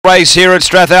Race here at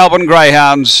Strathalbyn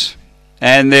Greyhounds,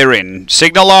 and they're in.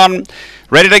 Signal on,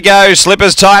 ready to go.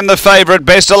 Slippers Time the favourite.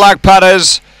 Best of luck,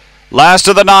 putters. Last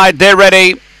of the night, they're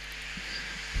ready.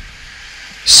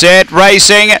 Set,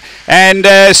 racing,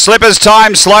 and Slippers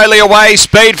Time slowly away.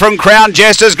 Speed from Crown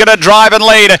Jester's going to drive and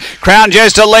lead. Crown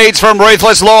Jester leads from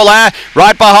Ruthless Lawler.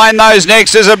 Right behind those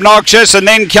next is Obnoxious, and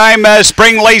then came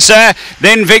Spring Lisa.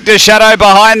 Then Victor Shadow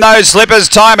behind those. Slippers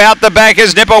Time out the back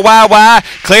is Nipper Wah Wah.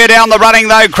 Clear down the running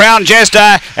though, Crown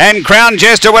Jester, and Crown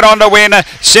Jester went on to win.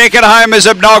 Second home is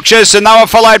Obnoxious, and they were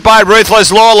followed by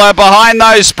Ruthless Lawler. Behind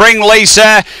those, Spring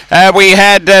Lisa. We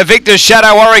had Victor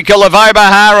Shadow, Oracle of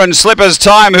Omaha, and Slippers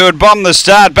Time, who had bombed the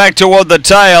start back toward the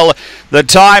tail. The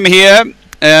time here,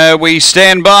 we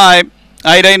stand by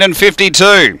 18 and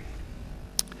 52.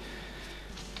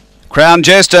 Crown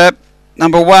Jester,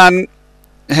 number one,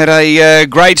 had a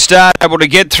great start, able to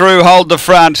get through, hold the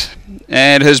front,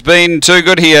 and has been too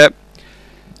good here.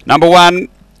 Number one,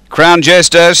 Crown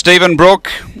Jester, Stephen Brook,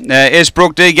 S.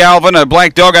 Brook D. Galvin, a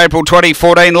Black Dog, April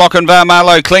 2014, Lochinvar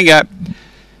Marlow Klinger.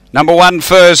 Number one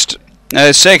first.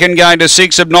 Second going to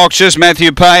 6, Obnoxious,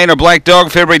 Matthew Payne, a Black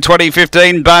Dog, February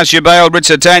 2015, Basia Bale,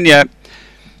 Ritzitania.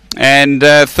 And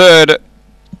third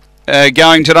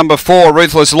going to number 4,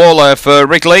 Ruthless Lawler for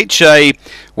Rick Leach, a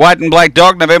White and Black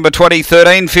Dog, November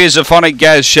 2013, Fearsophonic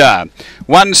Gaz Shah.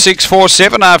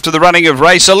 1647 after the running of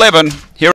race 11. Here